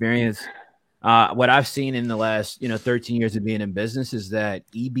from experience. What I've seen in the last 13 years of being in business is that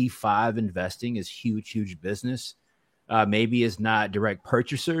EB5 investing is huge business. Maybe it's not direct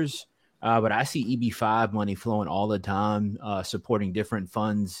purchasers, but I see EB5 money flowing all the time, supporting different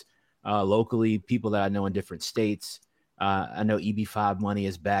funds locally, people that I know in different states. I know EB5 money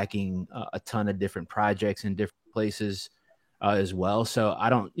is backing a ton of different projects in different places as well. So I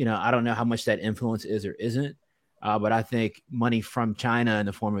don't know how much that influence is or isn't, but I think money from China in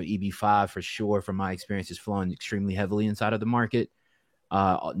the form of EB5 for sure, from my experience, is flowing extremely heavily inside of the market.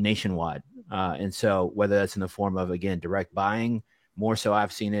 Nationwide. And so whether that's in the form of, again, direct buying, more so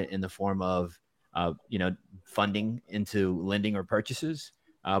I've seen it in the form of, funding into lending or purchases.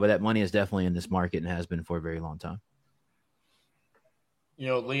 But that money is definitely in this market and has been for a very long time.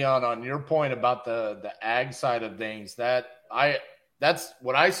 Leon, on your point about the ag side of things, that's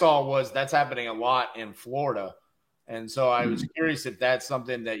what I saw was that's happening a lot in Florida. And so I was curious if that's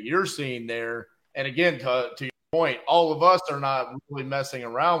something that you're seeing there. And again, to your point, all of us are not really messing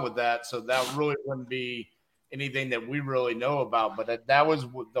around with that, so that really wouldn't be anything that we really know about. But that was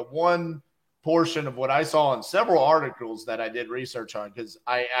the one portion of what I saw in several articles that I did research on, because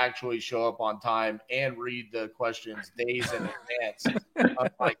I actually show up on time and read the questions days in advance.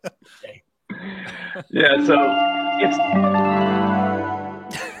 Unlike today. Yeah, so it's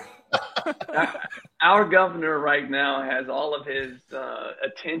our governor right now has all of his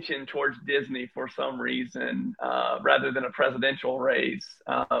attention towards Disney for some reason, rather than a presidential race.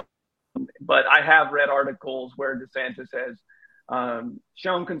 But I have read articles where DeSantis has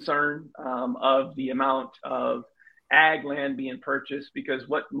shown concern of the amount of ag land being purchased, because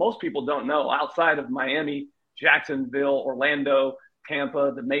what most people don't know, outside of Miami, Jacksonville, Orlando,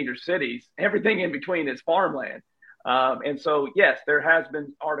 Tampa, the major cities, everything in between is farmland. And so, yes, there has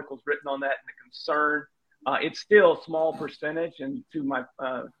been articles written on that and the concern. It's still a small percentage. And to my,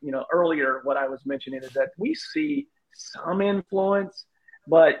 earlier, what I was mentioning is that we see some influence,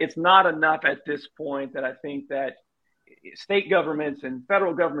 but it's not enough at this point that I think that state governments and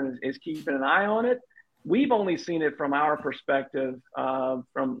federal government is keeping an eye on it. We've only seen it from our perspective,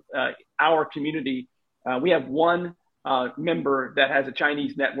 from our community. We have one member that has a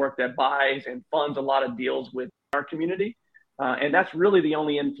Chinese network that buys and funds a lot of deals with our community. And that's really the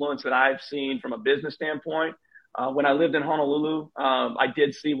only influence that I've seen from a business standpoint. When I lived in Honolulu, I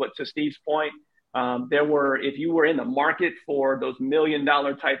did see what, to Steve's point, if you were in the market for those $1 million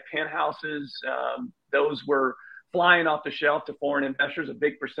type penthouses, those were flying off the shelf to foreign investors, a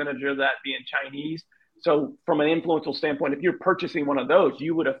big percentage of that being Chinese. So from an influential standpoint, if you're purchasing one of those,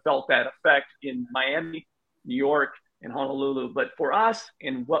 you would have felt that effect in Miami, New York, and Honolulu. But for us,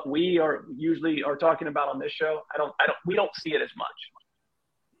 and what we are usually are talking about on this show, we don't see it as much.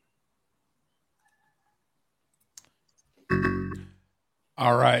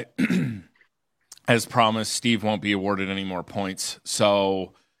 All right. As promised, Steve won't be awarded any more points.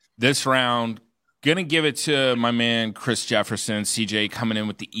 So this round, going to give it to my man, Chris Jefferson, CJ, coming in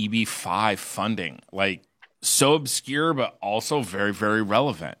with the EB5 funding. Like, so obscure, but also very, very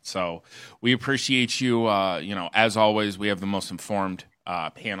relevant. So we appreciate you. As always, we have the most informed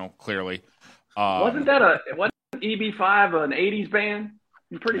panel, clearly. Wasn't EB5 an 80s band?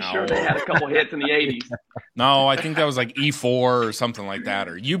 I'm pretty sure they had a couple hits in the 80s. No, I think that was like E4 or something like that,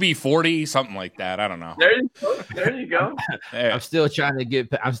 or UB40, something like that. I don't know. There you go. Hey. I'm still trying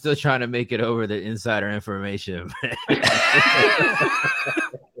to make it over the insider information.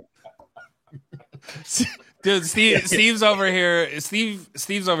 Dude, Steve's over here.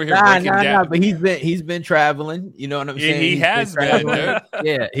 Steve's over here breaking down. Nah, but he's been traveling. You know what I'm saying? He has been, dude.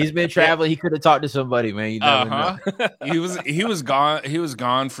 Yeah, he's been traveling. He could have talked to somebody, man. You never know. He was gone. He was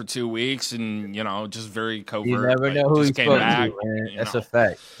gone for 2 weeks, and just very covert. You never know who he came spoke back. to, man. That's a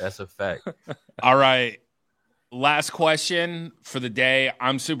fact. That's a fact. All right. Last question for the day.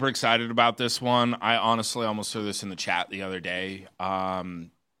 I'm super excited about this one. I honestly almost threw this in the chat the other day.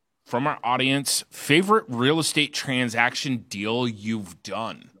 From our audience, favorite real estate transaction deal you've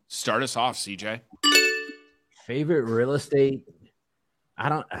done? Start us off, CJ. Favorite real estate?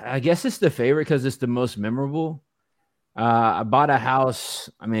 I guess it's the favorite because it's the most memorable. I bought a house,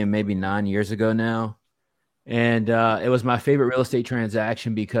 maybe 9 years ago now. And it was my favorite real estate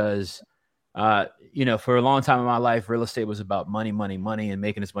transaction because for a long time in my life, real estate was about money, money, money, and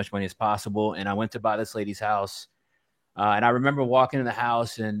making as much money as possible. And I went to buy this lady's house. And I remember walking in the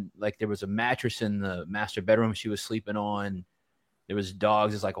house, and like there was a mattress in the master bedroom she was sleeping on. There was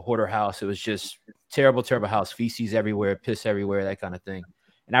dogs. It's like a hoarder house. It was just terrible, terrible house. Feces everywhere, piss everywhere, that kind of thing.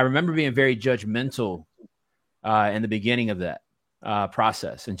 And I remember being very judgmental in the beginning of that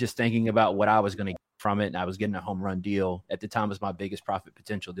process, and just thinking about what I was going to get from it. And I was getting a home run deal. At the time, it was my biggest profit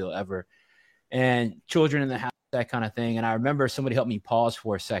potential deal ever. And children in the house, that kind of thing. And I remember somebody helped me pause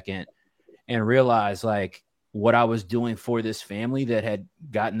for a second and realize like what I was doing for this family that had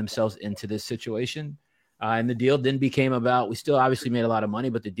gotten themselves into this situation. And the deal then became about, we still obviously made a lot of money,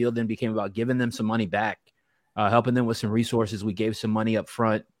 but the deal then became about giving them some money back, helping them with some resources. We gave some money up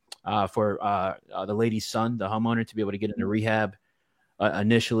front for the lady's son, the homeowner, to be able to get into rehab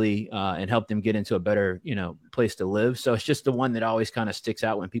initially and help them get into a better, place to live. So it's just the one that always kind of sticks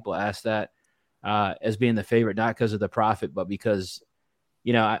out when people ask that as being the favorite, not because of the profit, but because,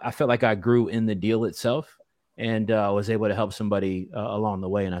 I felt like I grew in the deal itself and was able to help somebody along the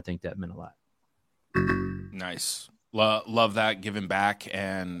way. And I think that meant a lot. Nice. Love that, giving back,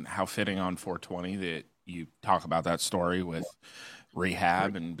 and how fitting on 420 that you talk about that story with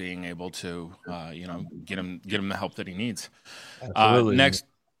rehab and being able to, get him the help that he needs. Absolutely.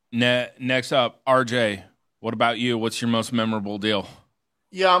 Next up, RJ, what about you? What's your most memorable deal?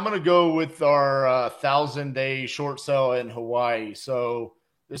 Yeah, I'm going to go with our 1,000-day short sale in Hawaii. So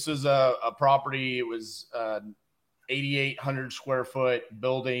this is a property. It was 8,800 square foot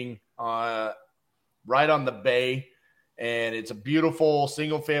building right on the bay. And it's a beautiful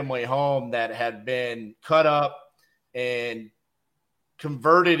single family home that had been cut up and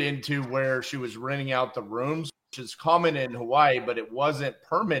converted into where she was renting out the rooms, which is common in Hawaii, but it wasn't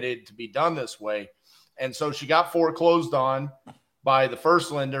permitted to be done this way. And so she got foreclosed on by the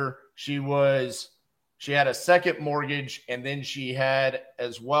first lender. She had a second mortgage, and then she had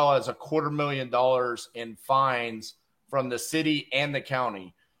as well as $250,000 in fines from the city and the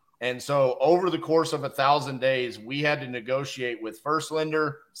county. And so over the course of 1,000 days, we had to negotiate with first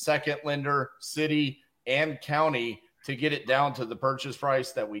lender, second lender, city, and county to get it down to the purchase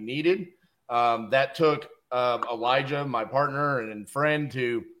price that we needed. That took Elijah, my partner and friend,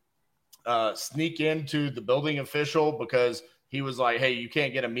 to sneak into the building official because he was like, hey, you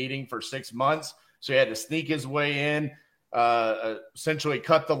can't get a meeting for 6 months. So he had to sneak his way in, essentially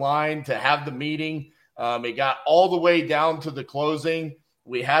cut the line to have the meeting. It got all the way down to the closing.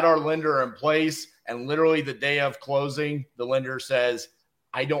 We had our lender in place, and literally the day of closing, the lender says,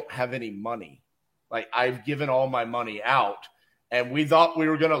 I don't have any money. Like, I've given all my money out. And we thought we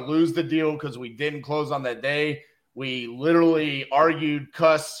were going to lose the deal because we didn't close on that day. We literally argued,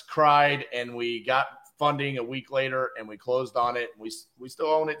 cussed, cried, and we got funding a week later, and we closed on it. We still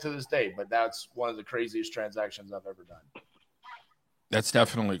own it to this day, but that's one of the craziest transactions I've ever done. That's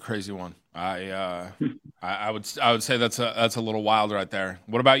definitely a crazy one. I would say that's a little wild right there.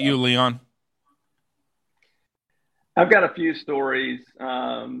 What about you, Leon? I've got a few stories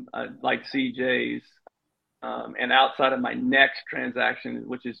like CJ's, and outside of my next transaction,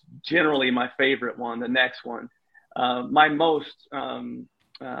 which is generally my favorite one, the next one, my most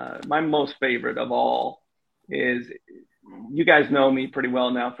favorite of all is, you guys know me pretty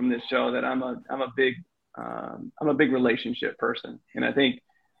well now from this show, that I'm a big relationship person, and I think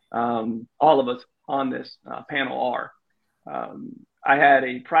all of us on this panel are. I had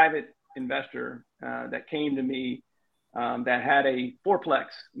a private investor that came to me that had a fourplex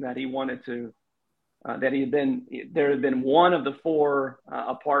that he wanted to. There had been one of the four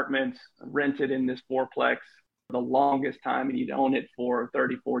apartments rented in this fourplex for the longest time, and he'd owned it for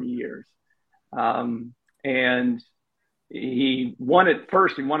 30, 40 years. And he wanted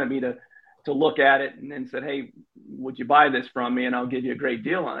me to look at it, and then said, hey, would you buy this from me? And I'll give you a great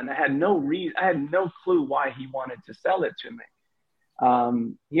deal on it. And I had no clue why he wanted to sell it to me.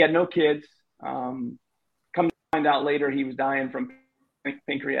 He had no kids. Come to find out later, he was dying from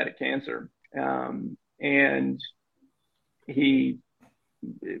pancreatic cancer. And he,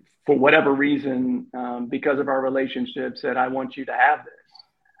 for whatever reason, because of our relationship, said, I want you to have this.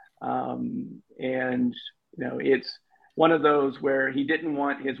 And, it's one of those where he didn't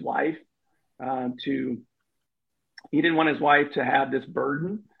want his wife to have this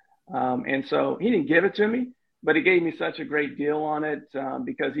burden. And so he didn't give it to me, but he gave me such a great deal on it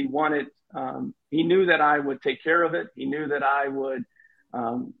because he knew that I would take care of it. He knew that I would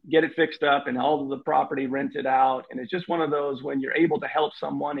get it fixed up and all of the property rented out. And it's just one of those when you're able to help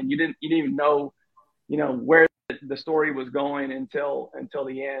someone and you didn't even know, where the story was going until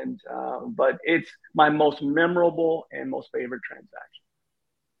the end. But it's my most memorable and most favorite transaction.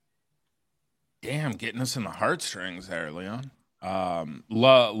 Damn, getting us in the heartstrings there, Leon.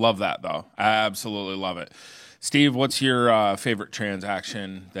 Love that, though. I absolutely love it. Steve, what's your favorite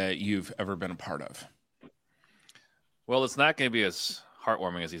transaction that you've ever been a part of? Well, it's not going to be as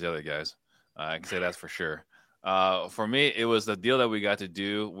heartwarming as these other guys. I can say that's for sure. For me, it was the deal that we got to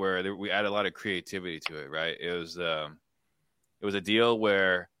do where we added a lot of creativity to it, right? It was a deal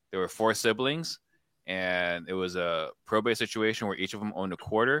where there were 4 siblings, and it was a probate situation where each of them owned a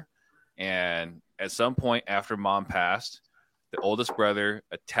quarter. And at some point after mom passed, the oldest brother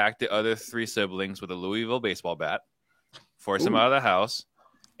attacked the other 3 siblings with a Louisville baseball bat, forced them out of the house.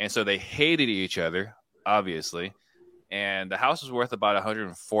 And so they hated each other, obviously. And the house was worth about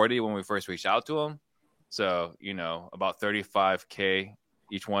 $140 when we first reached out to them. So, about $35K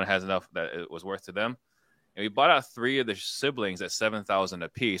each one has enough that it was worth to them. And we bought out 3 of the siblings at $7,000 a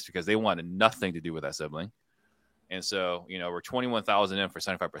piece because they wanted nothing to do with that sibling. And so, we're $21,000 in for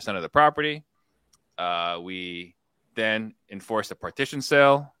 75% of the property. We then enforced a partition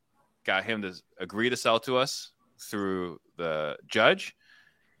sale, got him to agree to sell to us through the judge,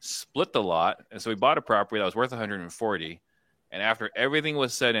 split the lot. And so we bought a property that was worth $140. And after everything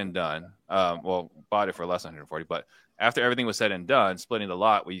was said and done, bought it for less than $140, but after everything was said and done, splitting the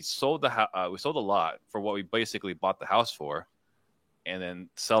lot, we sold the lot for what we basically bought the house for. And then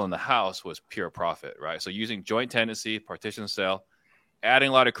selling the house was pure profit, right? So using joint tenancy, partition sale, adding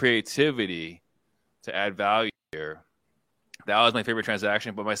a lot of creativity to add value here. That was my favorite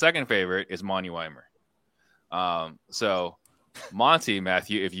transaction. But my second favorite is Monty Weimer. So Monty,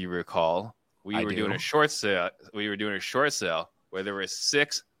 Matthew, if you recall, we were doing a short sale. We were doing a short sale where there were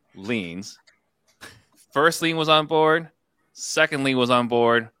 6 liens. First lien was on board. Second lien was on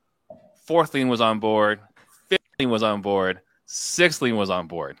board. Fourth lien was on board. Fifth lien was on board. Sixth lien was on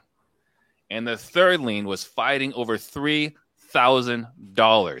board. And the third lien was fighting over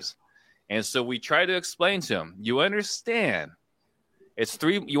 $3,000. And so we tried to explain to him, you understand, it's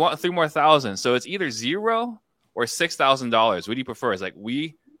 3, you want 3 more thousand. So it's either 0 or $6,000. What do you prefer? It's like,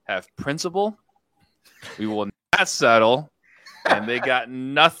 we have principle. We will not settle. And they got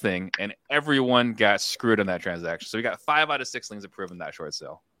nothing. And everyone got screwed on that transaction. So we got 5 out of 6 liens approved in that short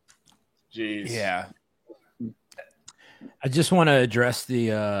sale. Jeez. Yeah. I just want to address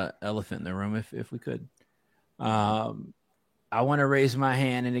the elephant in the room, if we could. I want to raise my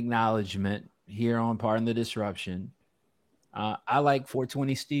hand in acknowledgement here on Pardon the Disruption. I like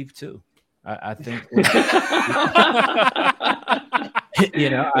 420 Steve too. I think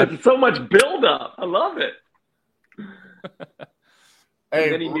There's so much buildup. I love it. Hey,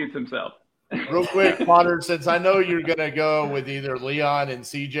 and then he mutes himself. Real quick, Potter, since I know you're going to go with either Leon and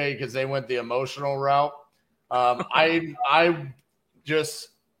CJ because they went the emotional route, I'm just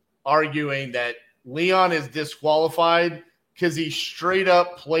arguing that Leon is disqualified because he straight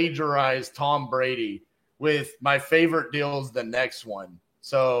up plagiarized Tom Brady with my favorite deal is the next one.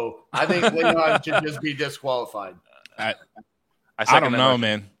 So I think Leon should just be disqualified. I don't know,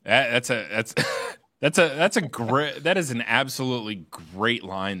 man. That is an absolutely great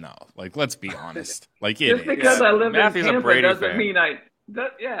line, though. Like, let's be honest. Like, just because I live Matthew's in a Tampa Brady doesn't fan. mean I'm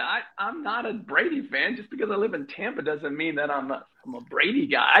not a Brady fan. Just because I live in Tampa doesn't mean that I'm a Brady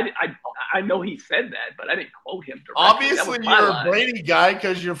guy. I know he said that, but I didn't quote him directly. Obviously, you're a Brady guy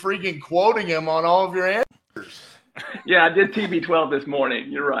because you're freaking quoting him on all of your answers. Yeah, I did TB12 this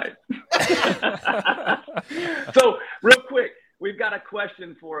morning. You're right. So, real quick, we've got a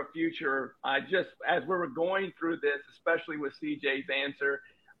question for a future. Just as we were going through this, especially with CJ's answer,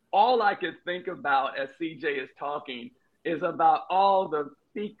 all I could think about as CJ is talking is about all the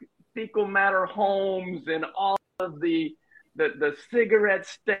fecal matter homes and all of the cigarette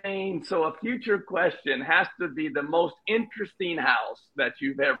stains. So a future question has to be the most interesting house that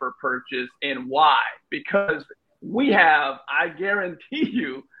you've ever purchased and why. Because we have, I guarantee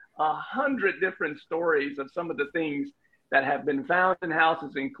you, 100 different stories of some of the things that have been found in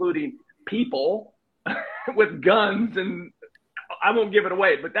houses, including people with guns. And I won't give it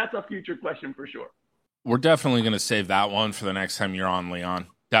away, but that's a future question for sure. We're definitely going to save that one for the next time you're on, Leon.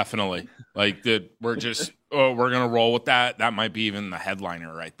 Definitely. Like, we're going to roll with that. That might be even the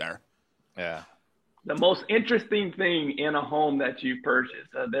headliner right there. Yeah. The most interesting thing in a home that you purchased.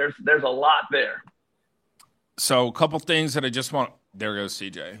 There's a lot there. So a couple things that I just want. There goes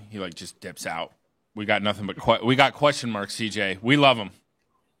CJ. He just dips out. We got nothing but we got question marks, CJ. We love him.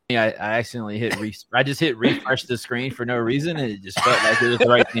 I accidentally hit I just hit refresh the screen for no reason, and it just felt like it was the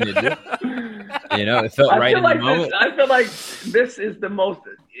right thing to do. It felt right in the moment. I feel like this is the most.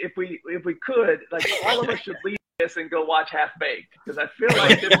 If we could, all of us should leave this and go watch Half Baked because I feel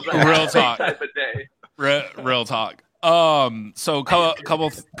like this is a real talk type of day. Real talk. So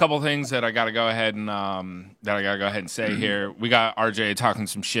couple things that I gotta go ahead and say here. We got RJ talking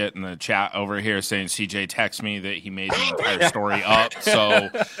some shit in the chat over here, saying CJ texted me that he made the entire story up. So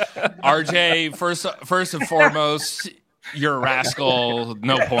RJ, first and foremost, you're a rascal.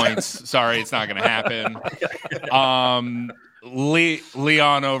 No points. Sorry, it's not gonna happen.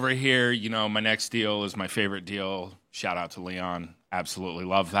 Leon over here, my next deal is my favorite deal. Shout out to Leon. Absolutely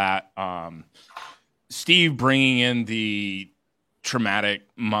love that. Steve bringing in the traumatic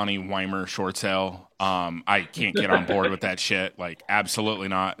Monty Weimer short sale. I can't get on board with that shit. Like, absolutely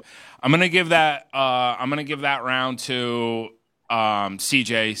not. I'm gonna give that round to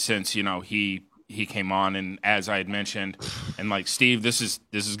CJ, since he came on, and as I had mentioned, and like, Steve, this is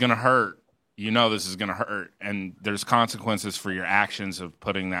gonna hurt. This is gonna hurt, and there's consequences for your actions of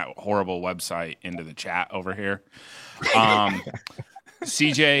putting that horrible website into the chat over here.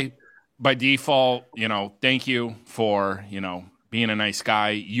 CJ, by default, thank you for, being a nice guy.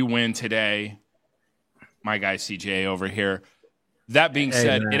 You win today, my guy CJ over here. That being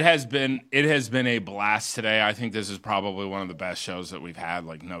said, it has been a blast today. I think this is probably one of the best shows that we've had.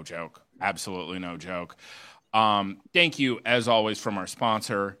 Like, no joke, absolutely no joke. Thank you as always from our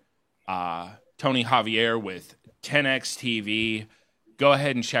sponsor, Tony Javier with 10X TV. Go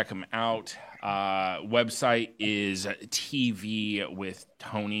ahead and check him out. Website is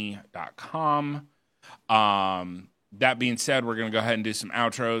tvwithtony.com. That being said, we're going to go ahead and do some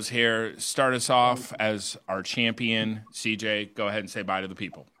outros here. Start us off as our champion. CJ, go ahead and say bye to the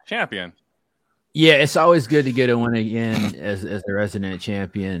people. Champion. Yeah, it's always good to get a win again as the resident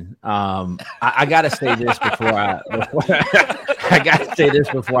champion. I got to say this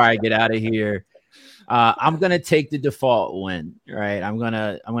before I get out of here. I'm gonna take the default win, right? I'm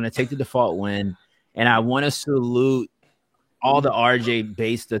gonna take the default win, and I want to salute all the RJ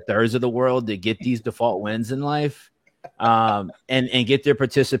base, the thirds of the world that get these default wins in life, and get their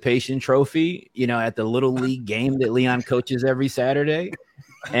participation trophy, at the little league game that Leon coaches every Saturday,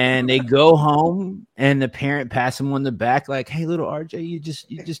 and they go home and the parent pats him on the back like, "Hey, little RJ, you just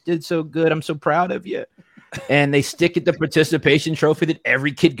did so good. I'm so proud of you." And they stick at the participation trophy that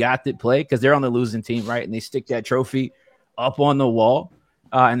every kid got that play, because they're on the losing team, right? And they stick that trophy up on the wall,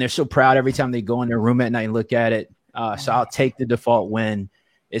 and they're so proud every time they go in their room at night and look at it. So I'll take the default win.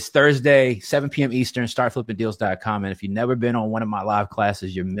 It's Thursday, 7 p.m. Eastern, startflippingdeals.com. And if you've never been on one of my live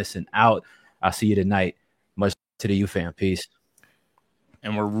classes, you're missing out. I'll see you tonight. Much to the U fam. Peace.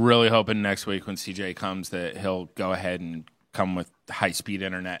 And we're really hoping next week when CJ comes that he'll go ahead and come with high-speed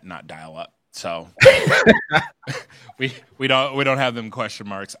internet, not dial-up. So we don't have them question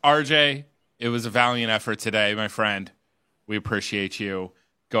marks. RJ, it was a valiant effort today, my friend. We appreciate you.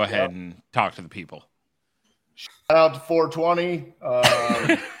 Go ahead and talk to the people. Shout out to 420.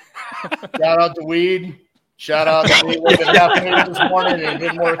 Shout out to weed. Shout out to me with the caffeine this morning. It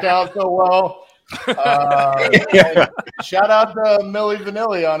didn't work out so well. Shout out to Milli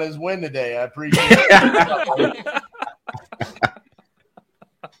Vanilli on his win today. I appreciate it.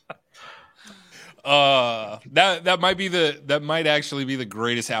 That might actually be the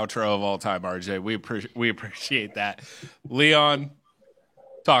greatest outro of all time, RJ. We appreciate that. Leon,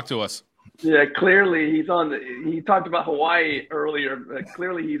 talk to us. Yeah, clearly he talked about Hawaii earlier.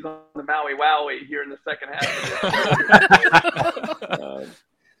 Clearly he's on the Maui Wowie here in the second half.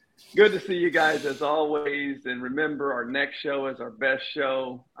 Good to see you guys as always. And remember, our next show is our best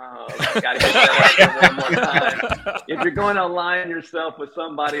show. Got to get that out there one more time. If you're going to align yourself with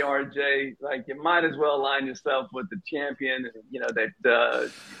somebody, RJ, like, you might as well align yourself with the champion,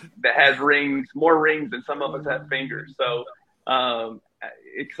 that has rings, more rings than some of us have fingers. So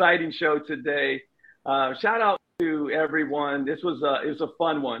exciting show today. Shout out to everyone. It was a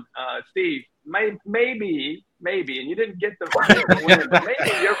fun one. Steve, maybe, and you didn't get the win, but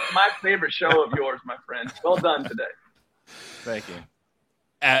maybe you're my favorite show of yours, my friend. Well done today. Thank you.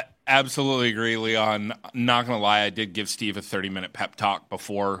 Absolutely agree, Leon. Not gonna lie, I did give Steve a 30-minute pep talk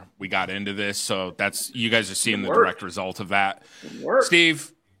before we got into this, so you guys are seeing the direct result of that.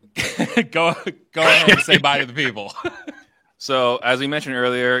 Steve, go ahead and say bye to the people. So, as we mentioned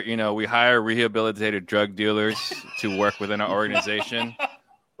earlier, we hire rehabilitated drug dealers to work within our organization.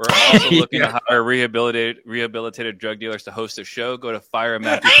 We're also looking to hire rehabilitated drug dealers to host a show. Go to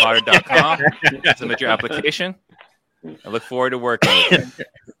firematthewpotter.com. Submit your application. I look forward to working with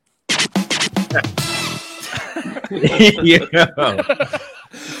you.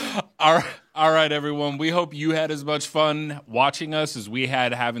 All right, everyone. We hope you had as much fun watching us as we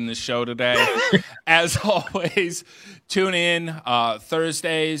had having this show today. As always, tune in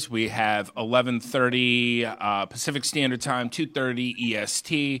Thursdays. We have 11:30 Pacific Standard Time, 2:30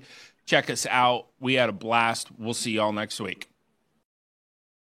 EST. Check us out. We had a blast. We'll see y'all next week.